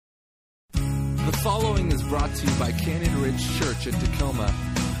The following is brought to you by Canyon Ridge Church in Tacoma.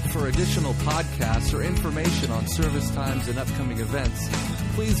 For additional podcasts or information on service times and upcoming events,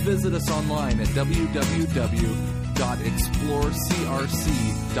 please visit us online at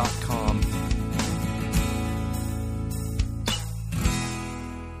www.explorecrc.com.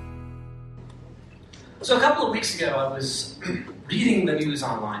 So a couple of weeks ago, I was reading the news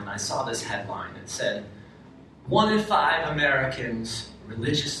online and I saw this headline. It said, 1 in 5 Americans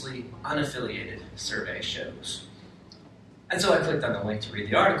religiously unaffiliated, survey shows. And so I clicked on the link to read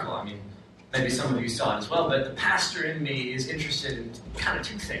the article. I mean, maybe some of you saw it as well, but the pastor in me is interested in kind of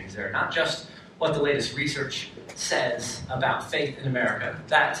two things there. Not just what the latest research says about faith in America,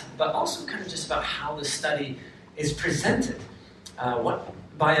 but also kind of just about how the study is presented.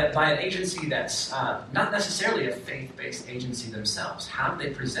 By an agency that's not necessarily a faith-based agency themselves. How do they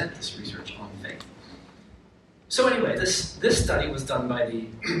present this research on faith? So anyway, this study was done by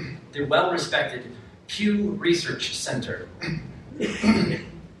the well-respected Pew Research Center.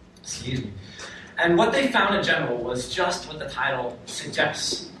 Excuse me. And what they found in general was just what the title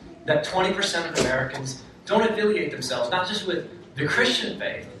suggests, that 20% of Americans don't affiliate themselves, not just with the Christian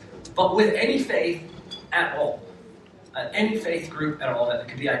faith, but with any faith at all. Any faith group at all that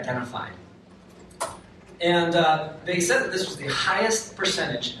could be identified. And they said that this was the highest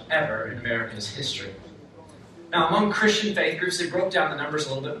percentage ever in America's history. Now, among Christian faith groups, they broke down the numbers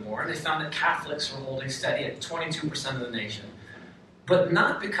a little bit more, and they found that Catholics were holding steady at 22% of the nation. But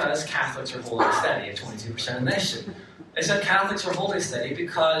not because Catholics are holding steady at 22% of the nation. They said Catholics were holding steady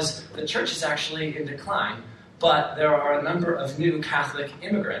because the church is actually in decline, but there are a number of new Catholic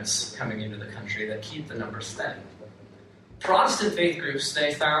immigrants coming into the country that keep the numbers steady. Protestant faith groups,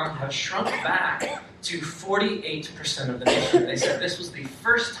 they found, have shrunk back to 48% of the nation. They said this was the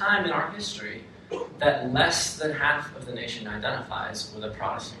first time in our history that less than half of the nation identifies with a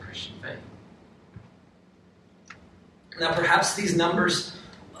Protestant Christian faith. Now, perhaps these numbers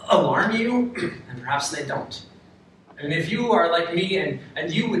alarm you, and perhaps they don't. And if you are like me and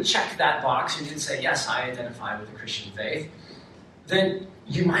you would check that box and you'd say, yes, I identify with the Christian faith, then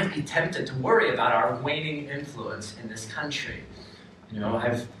you might be tempted to worry about our waning influence in this country. You know,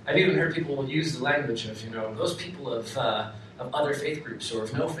 I've even heard people use the language of, those people of other faith groups or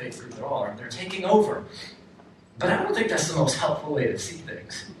of no faith group at all, they're taking over. But I don't think that's the most helpful way to see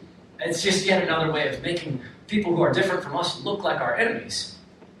things. It's just yet another way of making people who are different from us look like our enemies.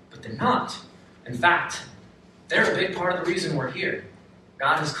 But they're not. In fact, they're a big part of the reason we're here.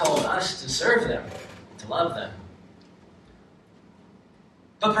 God has called us to serve them, to love them.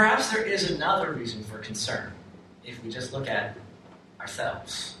 But perhaps there is another reason for concern if we just look at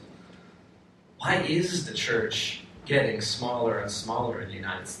ourselves. Why is the church getting smaller and smaller in the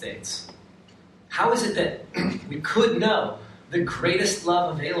United States? How is it that we could know the greatest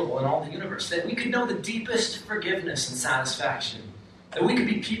love available in all the universe, that we could know the deepest forgiveness and satisfaction, that we could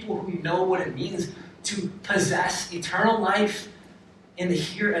be people who know what it means to possess eternal life in the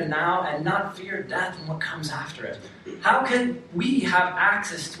here and now and not fear death and what comes after it? How can we have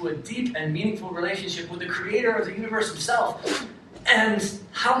access to a deep and meaningful relationship with the creator of the universe himself? And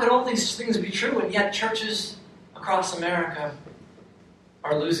how could all these things be true and yet churches across America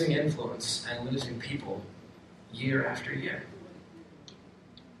are losing influence and losing people year after year?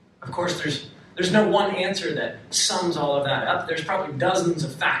 Of course, there's no one answer that sums all of that up. There's probably dozens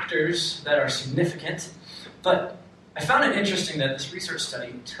of factors that are significant, but I found it interesting that this research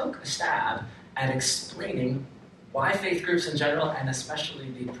study took a stab at explaining why faith groups in general, and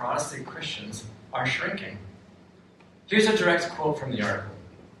especially the Protestant Christians, are shrinking. Here's a direct quote from the article.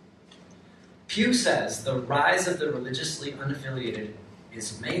 Pew says the rise of the religiously unaffiliated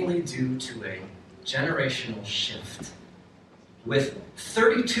is mainly due to a generational shift, with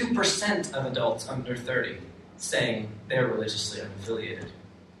 32% of adults under 30 saying they're religiously unaffiliated,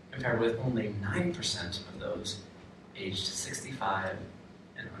 compared with only 9% of those aged 65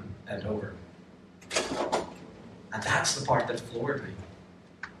 and over. And that's the part that floored me.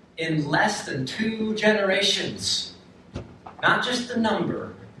 In less than 2 generations, not just the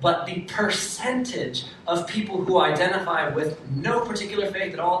number, but the percentage of people who identify with no particular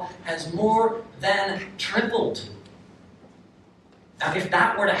faith at all has more than tripled. Now, if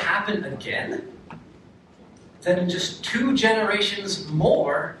that were to happen again, then in just 2 generations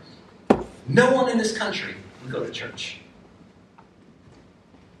more, no one in this country would go to church.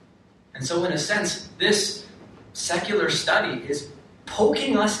 And so in a sense, this secular study is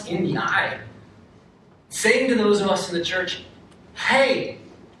poking us in the eye, saying to those of us in the church, hey,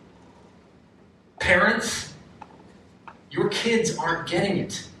 parents, your kids aren't getting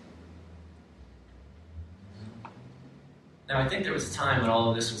it. Now, I think there was a time when all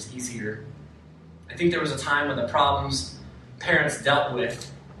of this was easier I think there was a time when the problems parents dealt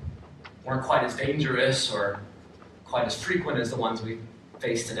with weren't quite as dangerous or quite as frequent as the ones we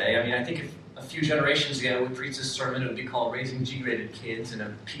face today. I mean, I think if a few generations ago we preached this sermon, it would be called Raising G-Rated Kids in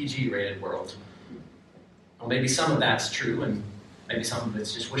a PG-rated World. Well, maybe some of that's true, and maybe some of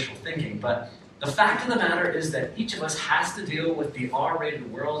it's just wishful thinking, but the fact of the matter is that each of us has to deal with the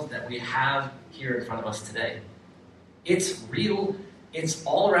R-rated world that we have here in front of us today. It's real, it's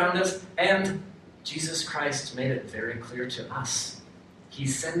all around us, and Jesus Christ made it very clear to us.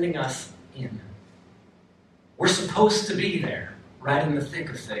 He's sending us in. We're supposed to be there, right in the thick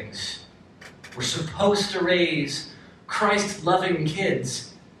of things. We're supposed to raise Christ-loving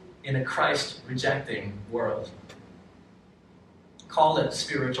kids in a Christ-rejecting world. Call it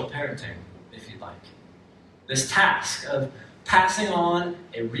spiritual parenting, if you'd like. This task of passing on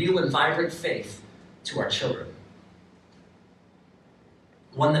a real and vibrant faith to our children.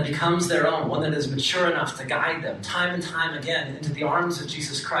 One that becomes their own, one that is mature enough to guide them time and time again into the arms of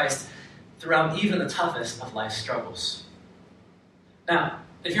Jesus Christ throughout even the toughest of life's struggles. Now,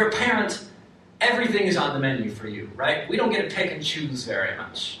 if you're a parent, everything is on the menu for you, right? We don't get to pick and choose very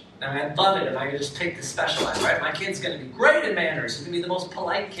much. Now, I'd love it if I could just pick to specialize, right? My kid's going to be great in manners. He's going to be the most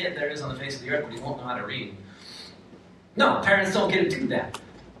polite kid there is on the face of the earth, but he won't know how to read. No, parents don't get to do that.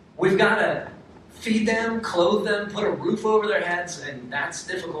 We've got to feed them, clothe them, put a roof over their heads, and that's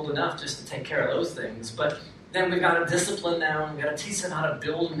difficult enough just to take care of those things. But then we've got to discipline them. We've got to teach them how to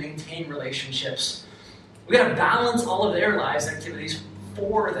build and maintain relationships. We've got to balance all of their lives' activities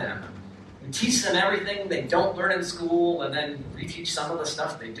for them. We teach them everything they don't learn in school, and then reteach some of the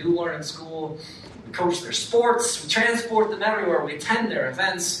stuff they do learn in school. We coach their sports. We transport them everywhere. We attend their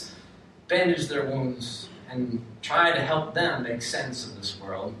events, bandage their wounds, and try to help them make sense of this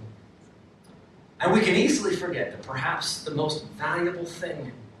world. And we can easily forget that perhaps the most valuable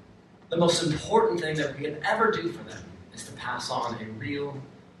thing, the most important thing that we can ever do for them is to pass on a real,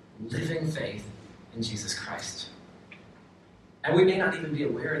 living faith in Jesus Christ. And we may not even be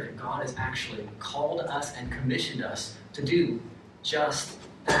aware that God has actually called us and commissioned us to do just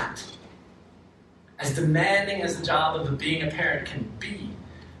that. As demanding as the job of being a parent can be,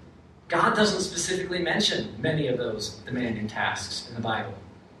 God doesn't specifically mention many of those demanding tasks in the Bible.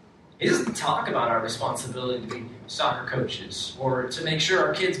 He doesn't talk about our responsibility to be soccer coaches, or to make sure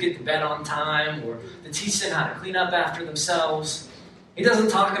our kids get to bed on time, or to teach them how to clean up after themselves. He doesn't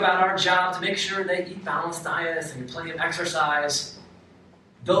talk about our job to make sure they eat balanced diets and get plenty of exercise.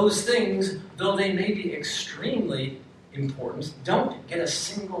 Those things, though they may be extremely important, don't get a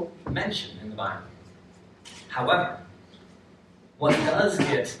single mention in the Bible. However, what does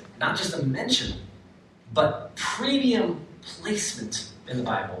get not just a mention, but premium placement in the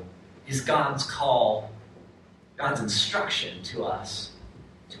Bible is God's call, God's instruction to us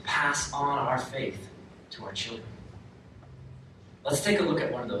to pass on our faith to our children. Let's take a look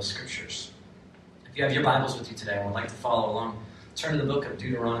at one of those scriptures. If you have your Bibles with you today and would like to follow along, turn to the book of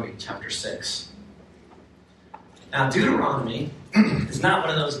Deuteronomy, chapter 6. Now, Deuteronomy is not one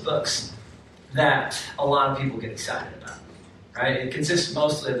of those books that a lot of people get excited about, right? It consists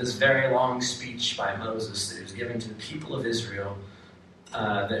mostly of this very long speech by Moses that he was giving to the people of Israel,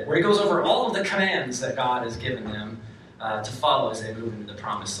 where he goes over all of the commands that God has given them to follow as they move into the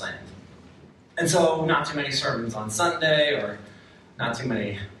Promised Land. And so, not too many sermons on Sunday, or not too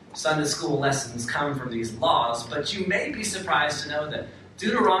many Sunday school lessons come from these laws, but you may be surprised to know that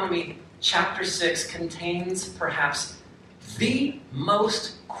Deuteronomy chapter 6 contains perhaps the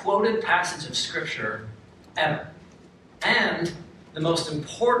most quoted passage of Scripture ever, and the most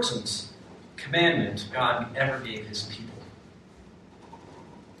important commandment God ever gave his people.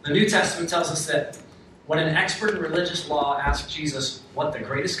 The New Testament tells us that when an expert in religious law asked Jesus what the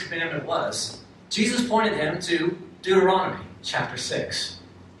greatest commandment was, Jesus pointed him to Deuteronomy chapter 6,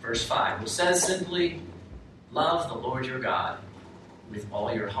 verse 5, which says simply, "Love the Lord your God with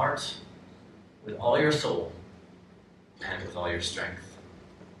all your heart, with all your soul, and with all your strength."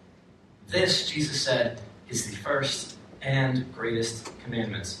 This, Jesus said, is the first and greatest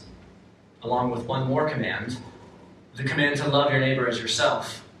commandment, along with one more command, the command to love your neighbor as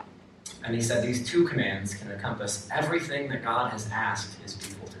yourself. And he said these two commands can encompass everything that God has asked his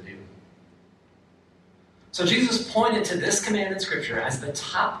people to do. So Jesus pointed to this command in Scripture as the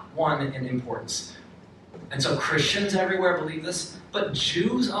top one in importance. And so Christians everywhere believe this, but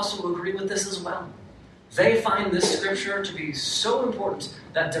Jews also agree with this as well. They find this Scripture to be so important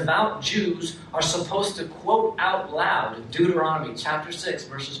that devout Jews are supposed to quote out loud Deuteronomy chapter 6,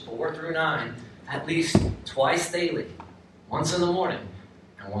 verses 4 through 9, at least twice daily, once in the morning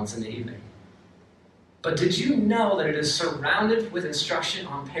and once in the evening. But did you know that it is surrounded with instruction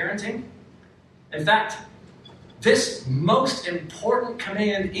on parenting? In fact, this most important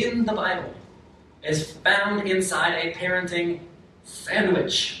command in the Bible is found inside a parenting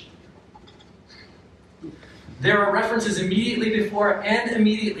sandwich. There are references immediately before and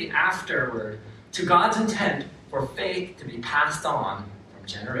immediately afterward to God's intent for faith to be passed on from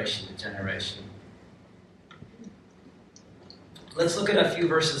generation to generation. Let's look at a few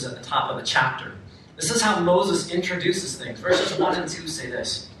verses at the top of the chapter. This is how Moses introduces things. Verses 1 and 2 say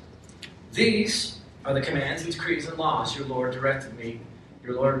this: "These are the commands and decrees and laws the Lord your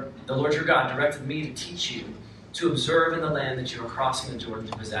God directed me to teach you, to observe in the land that you are crossing the Jordan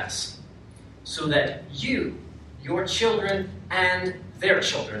to possess, so that you, your children, and their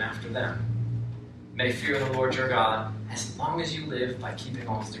children after them may fear the Lord your God as long as you live by keeping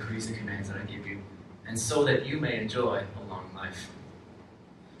all his decrees and commands that I give you, and so that you may enjoy a long life."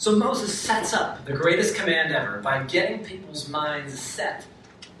 So Moses sets up the greatest command ever by getting people's minds set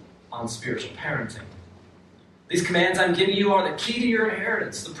on spiritual parenting. These commands I'm giving you are the key to your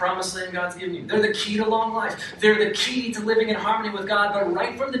inheritance, the promised land God's given you. They're the key to long life. They're the key to living in harmony with God. But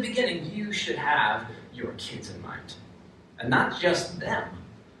right from the beginning, you should have your kids in mind. And not just them,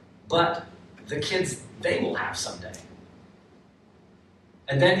 but the kids they will have someday.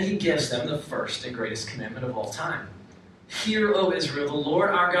 And then he gives them the first and greatest commandment of all time. "Hear, O Israel, the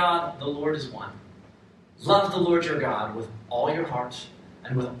Lord our God, the Lord is one. Love the Lord your God with all your heart,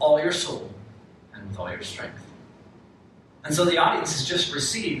 and with all your soul, and with all your strength." And so the audience has just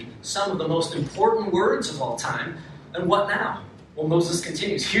received some of the most important words of all time. And what now? Well, Moses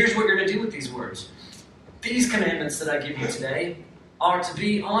continues. Here's what you're going to do with these words. "These commandments that I give you today are to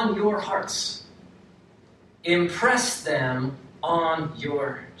be on your hearts. Impress them on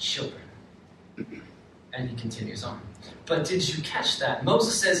your children." And he continues on. But did you catch that?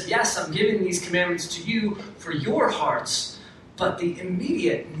 Moses says, yes, I'm giving these commandments to you for your hearts, but the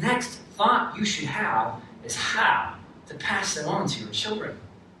immediate next thought you should have is how to pass them on to your children.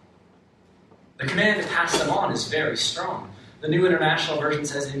 The command to pass them on is very strong. The New International Version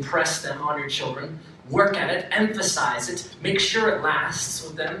says, impress them on your children, work at it, emphasize it, make sure it lasts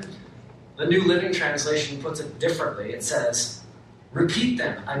with them. The New Living Translation puts it differently. It says, repeat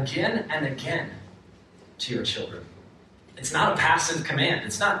them again and again to your children. It's not a passive command.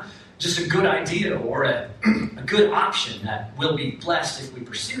 It's not just a good idea or a good option that will be blessed if we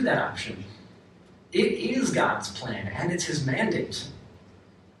pursue that option. It is God's plan, and it's his mandate.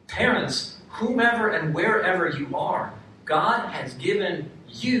 Parents, whomever and wherever you are, God has given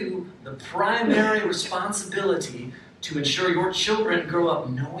you the primary responsibility to ensure your children grow up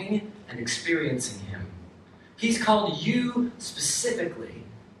knowing and experiencing him. He's called you specifically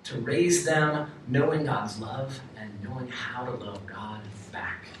to raise them knowing God's love and knowing how to love God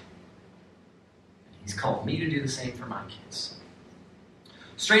back. He's called me to do the same for my kids.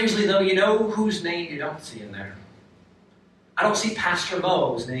 Strangely, though, you know whose name you don't see in there? I don't see Pastor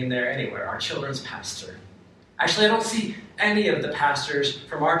Mo's name there anywhere, our children's pastor. Actually, I don't see any of the pastors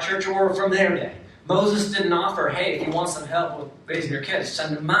from our church or from their day. Moses didn't offer, hey, if you want some help with raising your kids,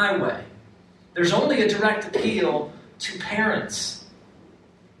 send them my way. There's only a direct appeal to parents.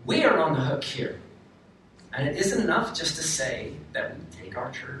 We are on the hook here. And it isn't enough just to say that we take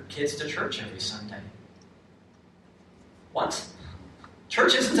our kids to church every Sunday. What?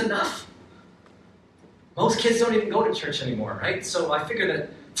 Church isn't enough. Most kids don't even go to church anymore, right? So I figure that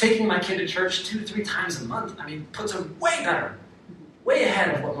taking my kid to church 2-3 times a month, puts them way better, way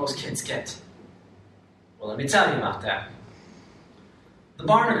ahead of what most kids get. Well, let me tell you about that. The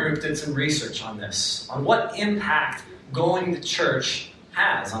Barna Group did some research on this, on what impact going to church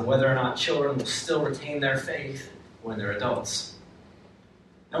has on whether or not children will still retain their faith when they're adults.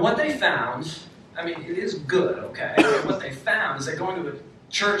 And what they found, it is good, okay? What they found is that going to a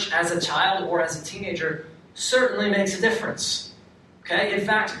church as a child or as a teenager certainly makes a difference, okay? In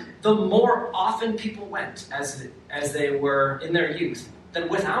fact, the more often people went as they were in their youth, then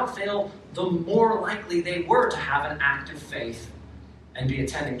without fail, the more likely they were to have an active faith and be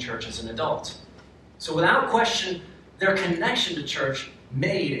attending church as an adult. So without question, their connection to church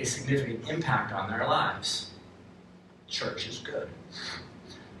made a significant impact on their lives. Church is good.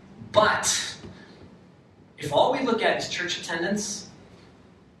 But if all we look at is church attendance,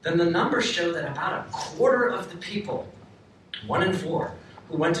 then the numbers show that about 1/4 of the people, 1 in 4,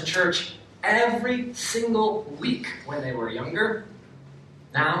 who went to church every single week when they were younger,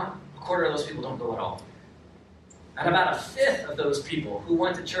 now 1/4 of those people don't go at all. And about 1/5 of those people who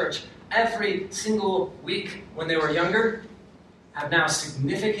went to church every single week when they were younger have now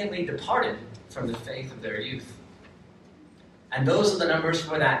significantly departed from the faith of their youth. And those are the numbers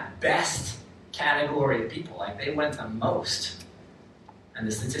for that best category of people. Like, they went the most. And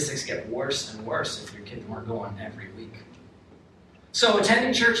the statistics get worse and worse if your kids weren't going every week. So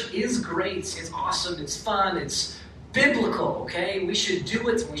attending church is great. It's awesome. It's fun. It's biblical, okay? We should do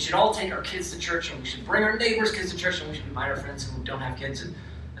it. We should all take our kids to church, and we should bring our neighbors' kids to church, and we should invite our friends who don't have kids, and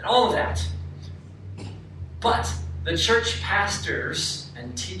all of that. But the church pastors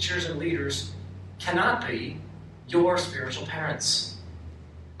and teachers and leaders cannot be your spiritual parents.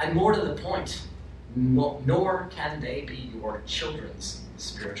 And more to the point, nor can they be your children's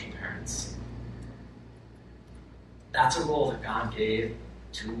spiritual parents. That's a role that God gave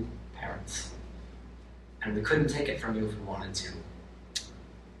to parents. And we couldn't take it from you if we wanted to.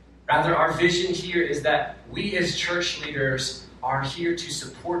 Rather, our vision here is that we as church leaders are here to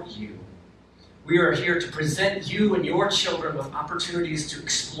support you. We are here to present you and your children with opportunities to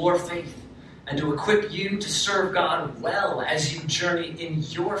explore faith and to equip you to serve God well as you journey in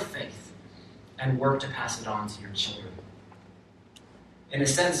your faith and work to pass it on to your children. In a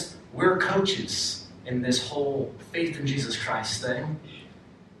sense, we're coaches in this whole faith in Jesus Christ thing.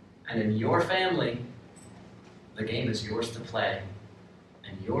 And in your family, the game is yours to play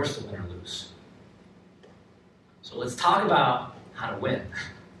and yours to win or lose. So let's talk about how to win.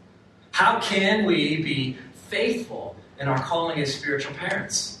 How can we be faithful in our calling as spiritual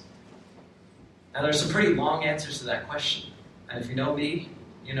parents? Now, there's some pretty long answers to that question. And if you know me,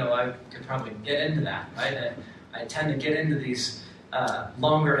 you know I could probably get into that, right? I tend to get into these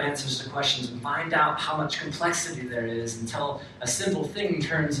longer answers to questions and find out how much complexity there is until a simple thing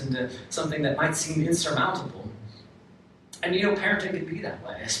turns into something that might seem insurmountable. And parenting can be that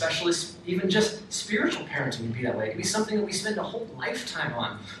way, especially even just spiritual parenting can be that way. It can be something that we spend a whole lifetime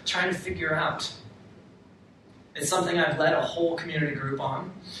on trying to figure out. It's something I've led a whole community group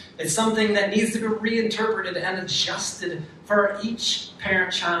on. It's something that needs to be reinterpreted and adjusted for each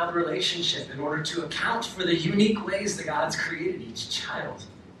parent-child relationship in order to account for the unique ways that God's created each child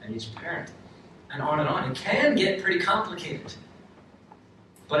and each parent, and on and on. It can get pretty complicated.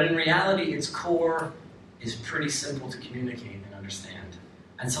 But in reality, its core is pretty simple to communicate and understand.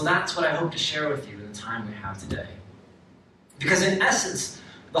 And so that's what I hope to share with you in the time we have today. Because in essence,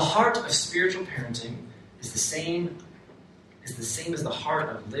 the heart of spiritual parenting is the same as the heart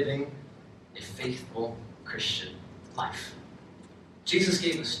of living a faithful Christian life. Jesus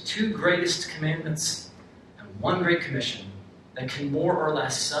gave us 2 greatest commandments and 1 great commission that can more or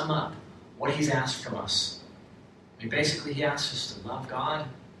less sum up what he's asked from us. I mean, basically, he asks us to love God,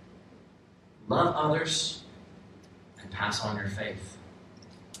 love others, and pass on your faith.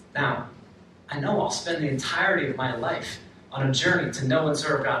 Now, I know I'll spend the entirety of my life on a journey to know and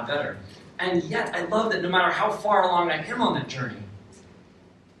serve God better. And yet, I love that no matter how far along I am on that journey,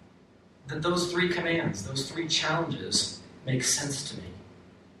 that those 3 commands, those 3 challenges make sense to me.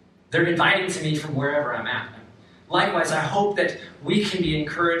 They're inviting to me from wherever I'm at. Likewise, I hope that we can be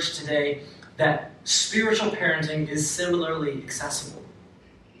encouraged today that spiritual parenting is similarly accessible.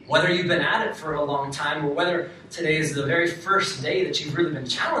 Whether you've been at it for a long time or whether today is the very first day that you've really been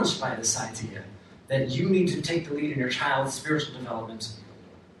challenged by this idea that you need to take the lead in your child's spiritual development,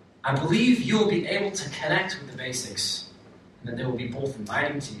 I believe you'll be able to connect with the basics and that they will be both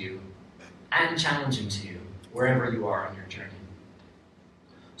inviting to you and challenging to you wherever you are on your journey.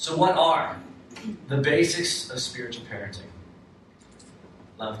 So what are the basics of spiritual parenting?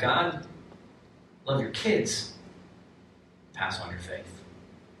 Love God, love your kids, pass on your faith.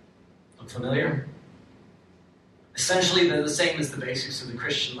 Look familiar? Essentially, they're the same as the basics of the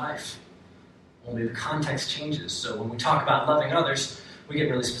Christian life. Only the context changes. So when we talk about loving others, we get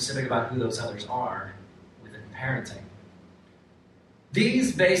really specific about who those others are within parenting.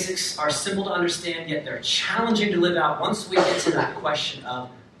 These basics are simple to understand, yet they're challenging to live out once we get to that question of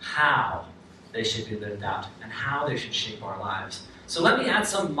how they should be lived out and how they should shape our lives. So let me add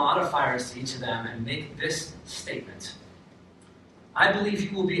some modifiers to each of them and make this statement. I believe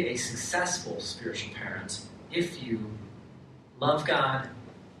you will be a successful spiritual parent if you love God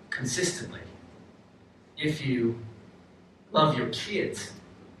consistently, if you love your kids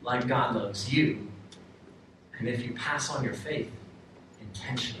like God loves you, and if you pass on your faith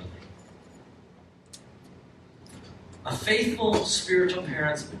intentionally. A faithful spiritual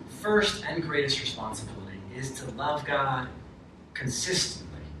parent's first and greatest responsibility is to love God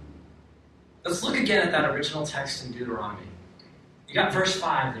consistently. Let's look again at that original text in Deuteronomy. You got verse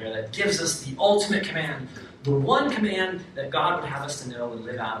 5 there that gives us the ultimate command, the one command that God would have us to know and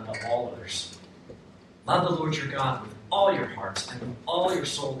live out above all others. Love the Lord your God with all your heart and with all your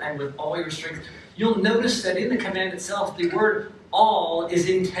soul and with all your strength. You'll notice that in the command itself, the word all is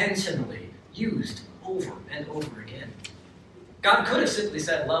intentionally used over and over again. God could have simply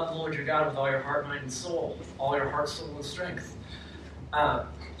said, love the Lord your God with all your heart, mind, and soul, all your heart, soul, and strength.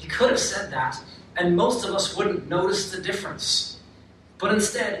 He could have said that, and most of us wouldn't notice the difference. But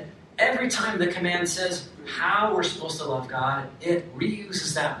instead, every time the command says how we're supposed to love God, it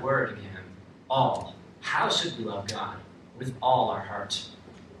reuses that word again. All. How should we love God? With all our heart,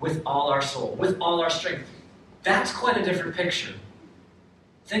 with all our soul, with all our strength. That's quite a different picture.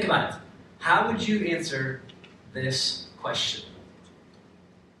 Think about it. How would you answer this question?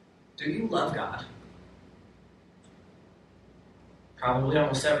 Do you love God? Probably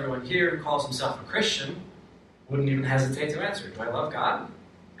almost everyone here who calls himself a Christian wouldn't even hesitate to answer. Do I love God?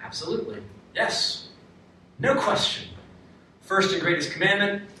 Absolutely. Yes. No question. First and greatest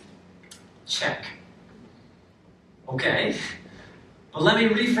commandment? Check. Okay. But let me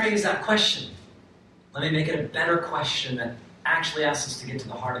rephrase that question. Let me make it a better question that actually asks us to get to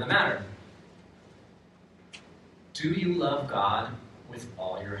the heart of the matter. Do you love God with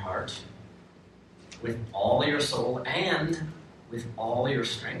all your heart, with all your soul, and with all your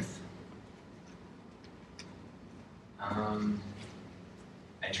strength?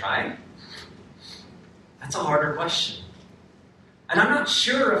 I try. That's a harder question. And I'm not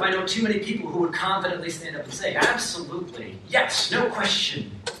sure if I know too many people who would confidently stand up and say, absolutely, yes, no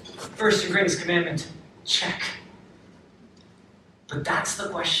question. First and greatest commandment, check. But that's the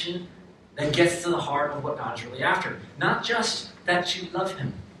question that gets to the heart of what God's really after. Not just that you love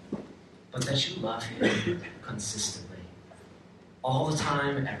him, but that you love him consistently. All the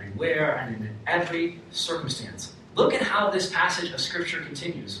time, everywhere, and in every circumstance. Look at how this passage of Scripture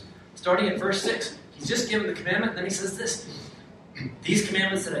continues. Starting at verse 6, he's just given the commandment, and then he says this. These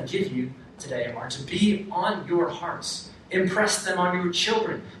commandments that I give you today are to be on your hearts. Impress them on your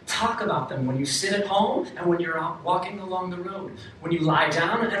children. Talk about them when you sit at home and when you're out walking along the road. When you lie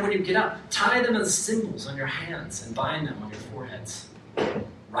down and when you get up. Tie them as symbols on your hands and bind them on your foreheads.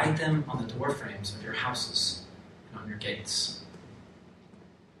 Write them on the doorframes of your houses and on your gates.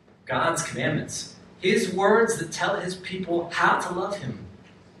 God's commandments, his words that tell his people how to love him,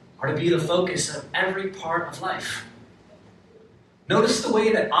 are to be the focus of every part of life. Notice the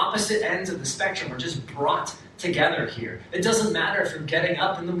way that opposite ends of the spectrum are just brought together here. It doesn't matter if you're getting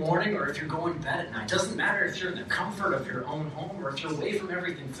up in the morning or if you're going to bed at night. It doesn't matter if you're in the comfort of your own home or if you're away from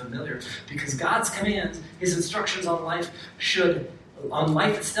everything familiar. Because God's commands, his instructions on life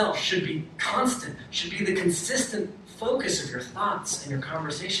itself should be constant, should be the consistent focus of your thoughts and your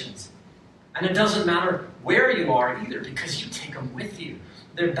conversations. And it doesn't matter where you are either, because you take them with you.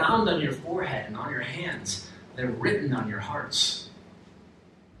 They're bound on your forehead and on your hands. They're written on your hearts.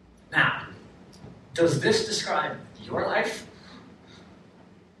 Now, does this describe your life?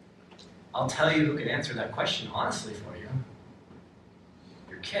 I'll tell you who can answer that question honestly for you.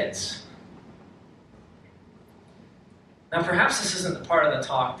 Your kids. Now, perhaps this isn't the part of the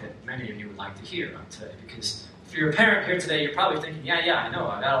talk that many of you would like to hear today, because if you're a parent here today, you're probably thinking, yeah, I know,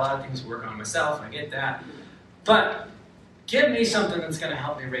 I've got a lot of things to work on myself, I get that. But give me something that's going to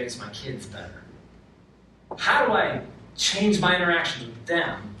help me raise my kids better. How do I change my interactions with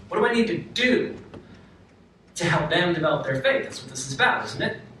them? What do I need to do to help them develop their faith? That's what this is about, isn't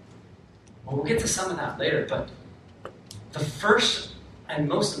it? Well, we'll get to some of that later, but the first and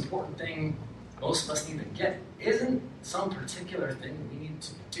most important thing most of us need to get isn't some particular thing we need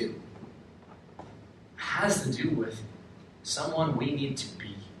to do. It has to do with someone we need to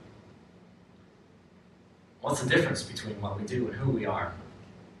be. What's the difference between what we do and who we are?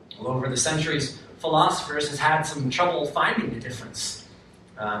 Well, over the centuries, philosophers have had some trouble finding the difference.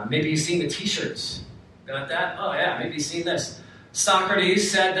 Maybe you've seen the t-shirts. Got that? Oh yeah, maybe you've seen this. Socrates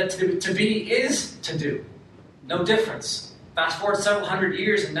said that to be is to do. No difference. Fast forward several hundred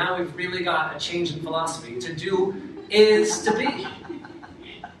years and now we've really got a change in philosophy. To do is to be.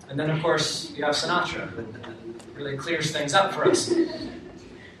 And then of course you have Sinatra, who really clears things up for us.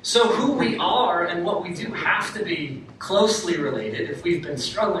 So who we are and what we do have to be closely related if we've been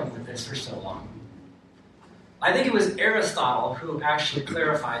struggling with this for so long. I think it was Aristotle who actually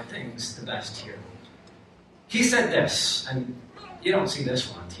clarified things the best here. He said this, and you don't see this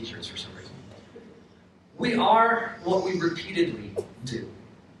one on t-shirts for some reason. We are what we repeatedly do.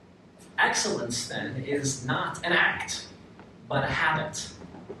 Excellence, then, is not an act, but a habit.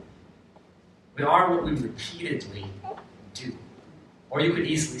 We are what we repeatedly do. Or you could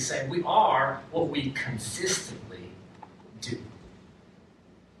easily say, we are what we consistently do.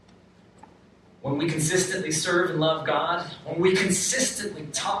 When we consistently serve and love God, when we consistently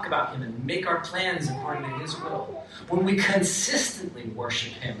talk about him and make our plans according to his will, when we consistently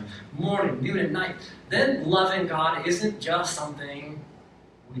worship him morning, noon, and night, then loving God isn't just something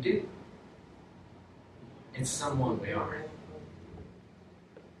we do. It's someone we are.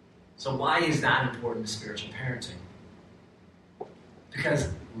 So why is that important to spiritual parenting? Because,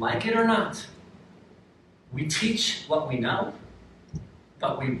 like it or not, we teach what we know,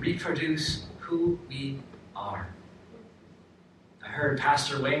 but we reproduce who we are. I heard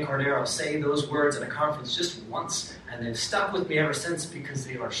Pastor Wayne Cordero say those words at a conference just once, and they've stuck with me ever since because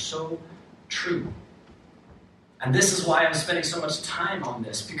they are so true. And this is why I'm spending so much time on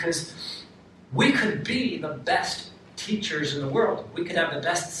this, because we could be the best teachers in the world. We could have the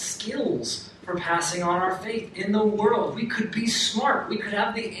best skills for passing on our faith in the world. We could be smart. We could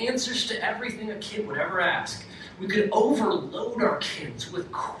have the answers to everything a kid would ever ask. We could overload our kids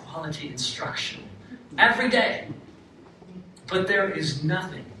with quality instruction every day. But there is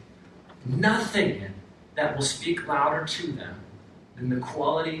nothing that will speak louder to them than the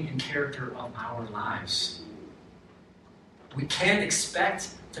quality and character of our lives. We can't expect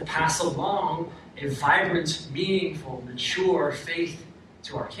to pass along a vibrant, meaningful, mature faith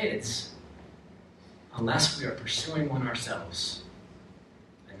to our kids unless we are pursuing one ourselves.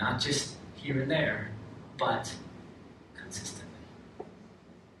 And not just here and there, but consistently.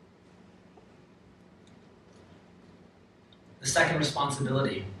 The second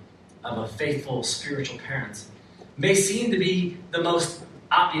responsibility of a faithful spiritual parent may seem to be the most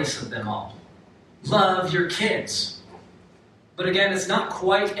obvious of them all. Love your kids. But again, it's not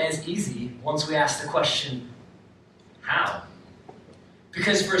quite as easy once we ask the question, how?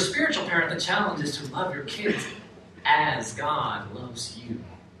 Because for a spiritual parent, the challenge is to love your kids as God loves you.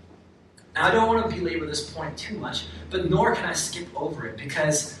 Now, I don't want to belabor this point too much, but nor can I skip over it,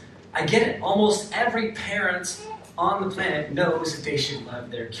 because I get it. Almost every parent on the planet knows that they should love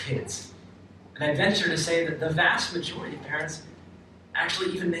their kids. And I venture to say that the vast majority of parents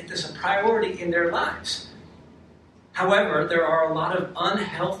actually even make this a priority in their lives. However, there are a lot of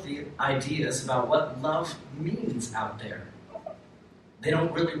unhealthy ideas about what love means out there. They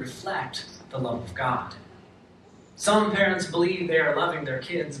don't really reflect the love of God. Some parents believe they are loving their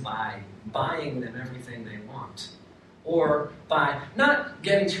kids by buying them everything they want, or by not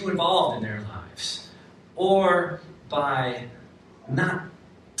getting too involved in their lives, or by not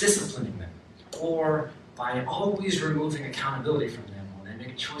disciplining them, or by always removing accountability from them when they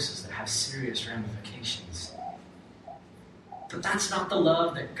make choices that have serious ramifications. But that's not the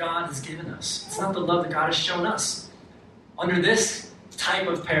love that God has given us. It's not the love that God has shown us. Under this type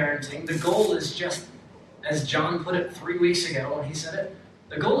of parenting, the goal is just, as John put it 3 weeks ago when he said it,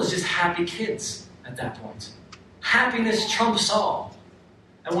 the goal is just happy kids at that point. Happiness trumps all.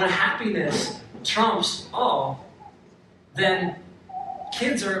 And when happiness trumps all, then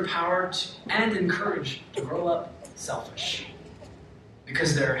kids are empowered and encouraged to grow up selfish.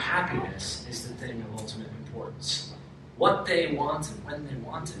 Because their happiness is the thing of ultimate importance. What they want and when they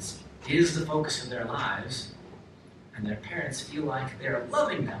want it is the focus of their lives, and their parents feel like they're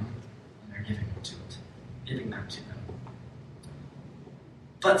loving them when they're giving that to them.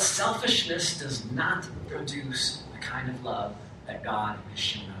 But selfishness does not produce the kind of love that God has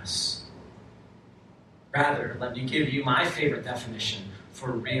shown us. Rather, let me give you my favorite definition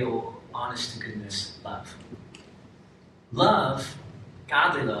for real, honest-to-goodness love. Love,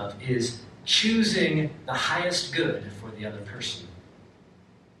 godly love, is choosing the highest good for the other person.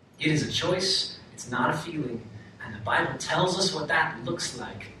 It is a choice, it's not a feeling, and the Bible tells us what that looks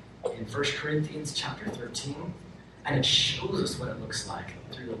like in 1 Corinthians chapter 13, and it shows us what it looks like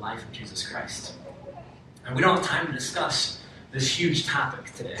through the life of Jesus Christ. And we don't have time to discuss this huge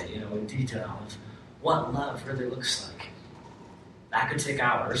topic today, in detail of what love really looks like. That could take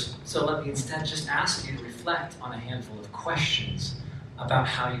hours, so let me instead just ask you to reflect on a handful of questions about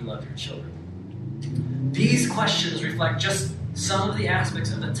how you love your children. These questions reflect just some of the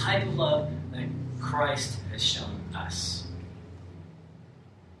aspects of the type of love that Christ has shown us.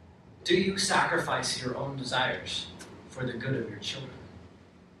 Do you sacrifice your own desires for the good of your children?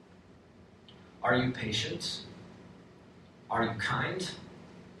 Are you patient? Are you kind?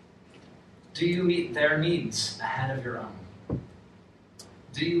 Do you meet their needs ahead of your own?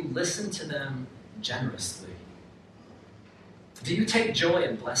 Do you listen to them generously? Do you take joy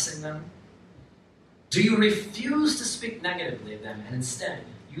in blessing them? Do you refuse to speak negatively of them and instead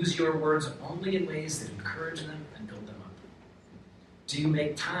use your words only in ways that encourage them and build them up? Do you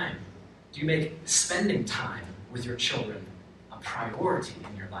make time? Do you make spending time with your children a priority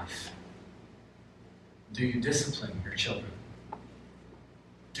in your life? Do you discipline your children?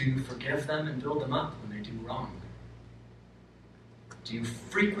 Do you forgive them and build them up when they do wrong? Do you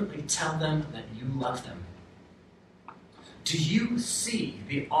frequently tell them that you love them? Do you see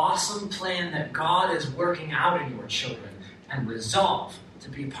the awesome plan that God is working out in your children and resolve to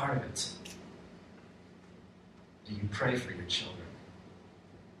be part of it? Do you pray for your children?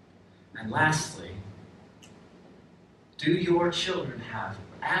 And lastly, Do your children have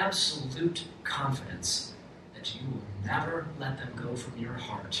absolute confidence that you will never let them go from your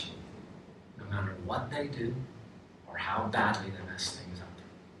heart, no matter what they do or how badly they mess things up?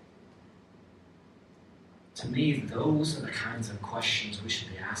 To me, those are the kinds of questions we should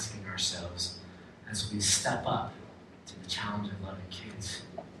be asking ourselves as we step up to the challenge of loving kids.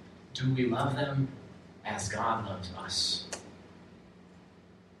 Do we love them as God loves us?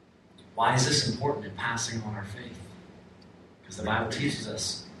 Why is this important in passing on our faith? Because the Bible teaches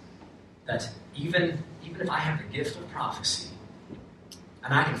us that even if I have the gift of prophecy,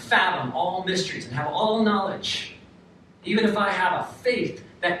 and I can fathom all mysteries and have all knowledge, even if I have a faith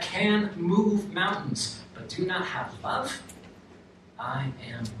that can move mountains, but do not have love, I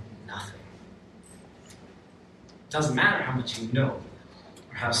am nothing. It doesn't matter how much you know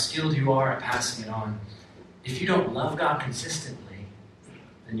or how skilled you are at passing it on. If you don't love God consistently,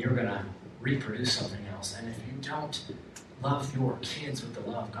 then you're going to reproduce something else. And if you don't love your kids with the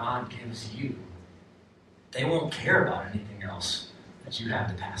love God gives you, they won't care about anything else that you have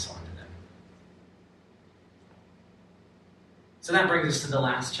to pass on to them. So that brings us to the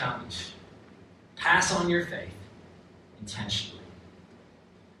last challenge. Pass on your faith intentionally.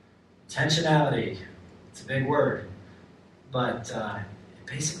 Intentionality, it's a big word, but it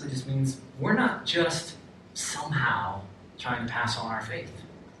basically just means we're not just somehow trying to pass on our faith.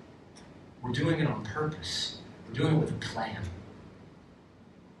 We're doing it on purpose. We're doing it with a plan.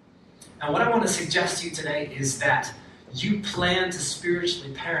 Now, what I want to suggest to you today is that you plan to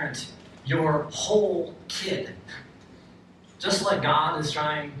spiritually parent your whole kid. Just like God is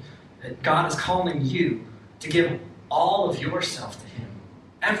calling you to give all of yourself to Him.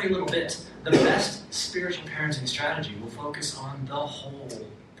 Every little bit. The best spiritual parenting strategy will focus on the whole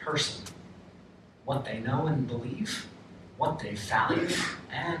person. What they know and believe, what they value,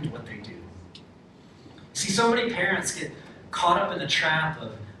 and what they do. See, so many parents get caught up in the trap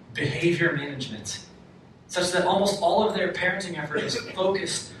of behavior management, such that almost all of their parenting effort is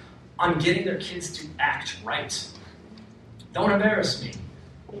focused on getting their kids to act right. Don't embarrass me.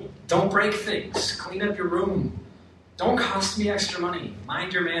 Don't break things. Clean up your room. Don't cost me extra money.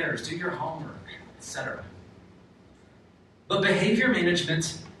 Mind your manners. Do your homework, etc. But behavior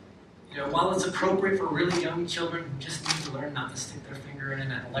management, while it's appropriate for really young children who just need to learn not to stick their finger in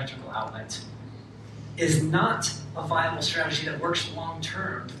an electrical outlet, is not a viable strategy that works long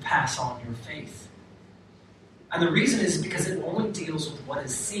term to pass on your faith. And the reason is because it only deals with what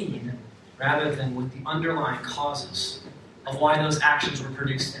is seen rather than with the underlying causes of why those actions were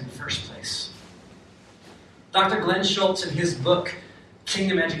produced in the first place. Dr. Glenn Schultz, in his book,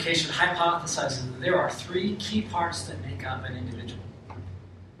 Kingdom Education, hypothesizes that there are 3 key parts that make up an individual.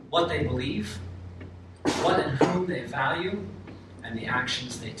 What they believe, what and whom they value, and the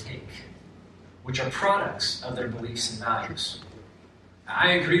actions they take, which are products of their beliefs and values.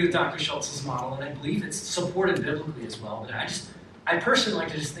 I agree with Dr. Schultz's model, and I believe it's supported biblically as well, but I personally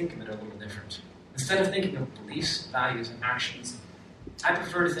like to just think of it a little different. Instead of thinking of beliefs, values, and actions, I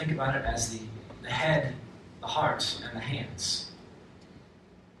prefer to think about it as the head, the heart, and the hands.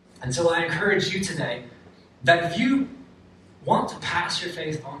 And so I encourage you today that if you want to pass your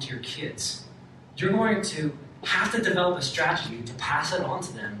faith on to your kids, you're going to have to develop a strategy to pass it on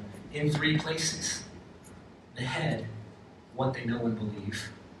to them in 3 places. The head, what they know and believe.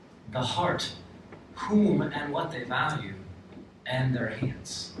 The heart, whom and what they value. And their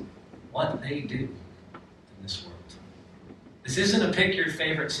hands, what they do in this world. This isn't a pick your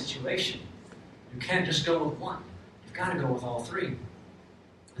favorite situation. You can't just go with one. You've got to go with all 3.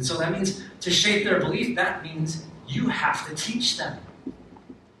 And so that means to shape their belief, that means you have to teach them.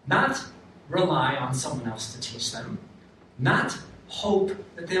 Not rely on someone else to teach them. Not hope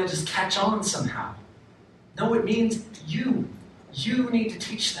that they'll just catch on somehow. No, it means you. You need to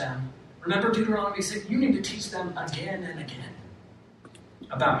teach them. Remember Deuteronomy 6? You need to teach them again and again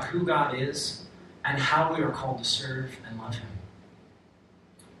about who God is and how we are called to serve and love Him.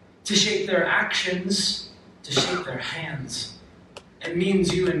 To shape their actions, to shape their hands, it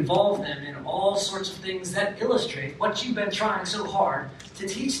means you involve them in all sorts of things that illustrate what you've been trying so hard to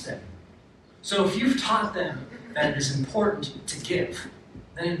teach them. So if you've taught them that it is important to give,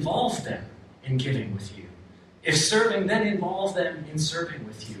 then involve them in giving with you. If serving, then involve them in serving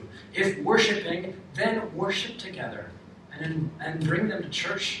with you. If worshiping, then worship together and bring them to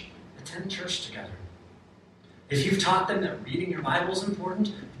church, attend church together. If you've taught them that reading your Bible is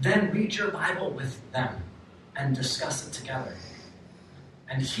important, then read your Bible with them and discuss it together.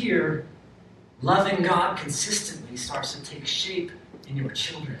 And here, loving God consistently starts to take shape in your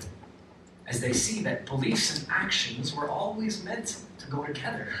children as they see that beliefs and actions were always meant to go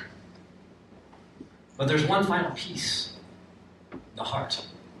together. But there's one final piece. the heart.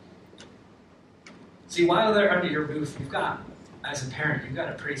 See, while they're under your roof, you've got, as a parent, you've got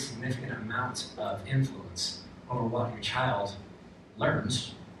a pretty significant amount of influence over what your child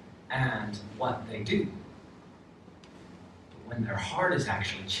learns and what they do. But when their heart is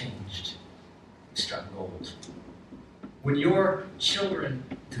actually changed, you struck gold. When your children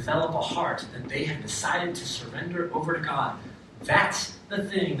develop a heart that they have decided to surrender over to God, that's the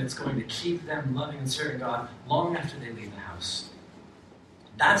thing that's going to keep them loving and serving God long after they leave the house.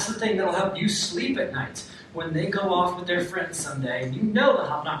 That's the thing that'll help you sleep at night when they go off with their friends someday, and you know they'll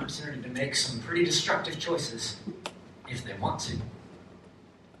have an opportunity to make some pretty destructive choices if they want to.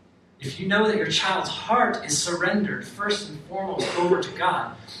 If you know that your child's heart is surrendered first and foremost over to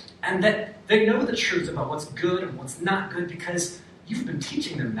God, and that they know the truth about what's good and what's not good because you've been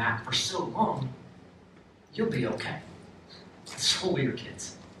teaching them that for so long, you'll be okay. So will your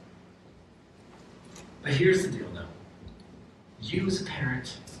kids. But here's the deal, though. You as a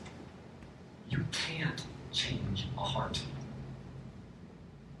parent, you can't change a heart.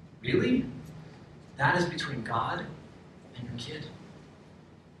 Really? That is between God and your kid.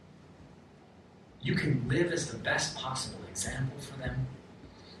 You can live as the best possible example for them.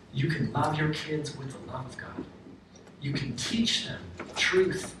 You can love your kids with the love of God. You can teach them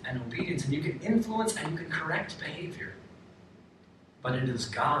truth and obedience, and you can influence and you can correct behavior. But it is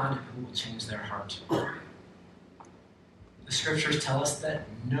God who will change their heart. The scriptures tell us that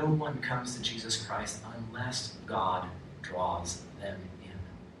no one comes to Jesus Christ unless God draws them in.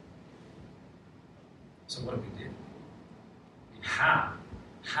 So what do we do?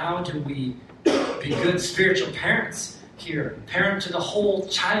 How do we be good spiritual parents here? Parent to the whole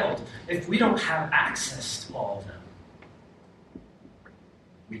child if we don't have access to all of them.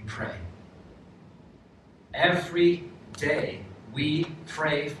 We pray. Every day we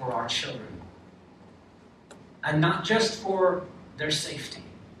pray for our children. And not just for their safety,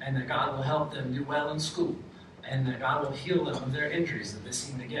 and that God will help them do well in school, and that God will heal them of their injuries that they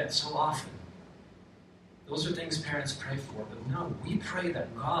seem to get so often. Those are things parents pray for, but no, we pray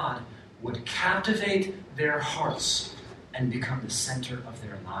that God would captivate their hearts and become the center of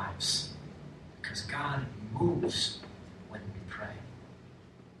their lives. Because God moves when we pray.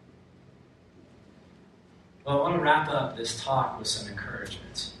 Well, I want to wrap up this talk with some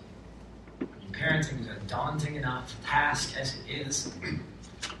encouragement. Parenting is a daunting enough task as it is.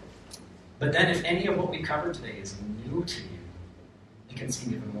 But then if any of what we covered today is new to you, it can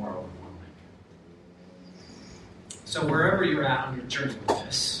seem even more overwhelming. So wherever you're at on your journey with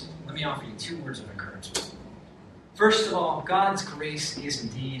this, let me offer you 2 words of encouragement. First of all, God's grace is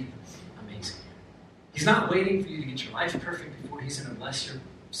indeed amazing. He's not waiting for you to get your life perfect before He's going to bless your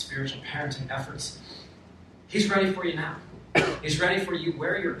spiritual parenting efforts. He's ready for you now. He's ready for you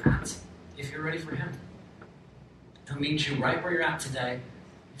where you're at. If you're ready for Him, He'll meet you right where you're at today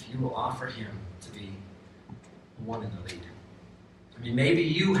if you will offer Him to be the one in the lead. I mean, maybe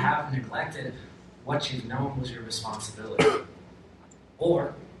you have neglected what you've known was your responsibility.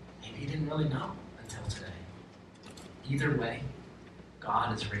 Or maybe you didn't really know until today. Either way,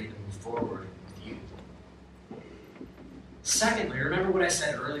 God is ready to move forward with you. Secondly, remember what I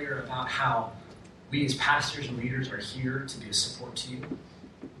said earlier about how we as pastors and leaders are here to be a support to you?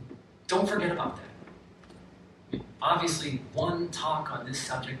 Don't forget about that. Obviously, one talk on this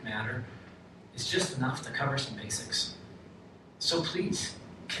subject matter is just enough to cover some basics. So please,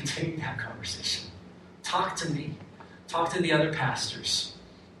 continue that conversation. Talk to me. Talk to the other pastors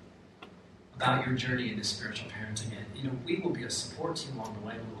about your journey into spiritual parenting. And, we will be a support to you along the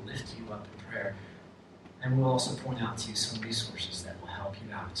way. We will lift you up in prayer. And we'll also point out to you some resources that will help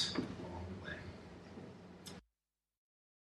you out.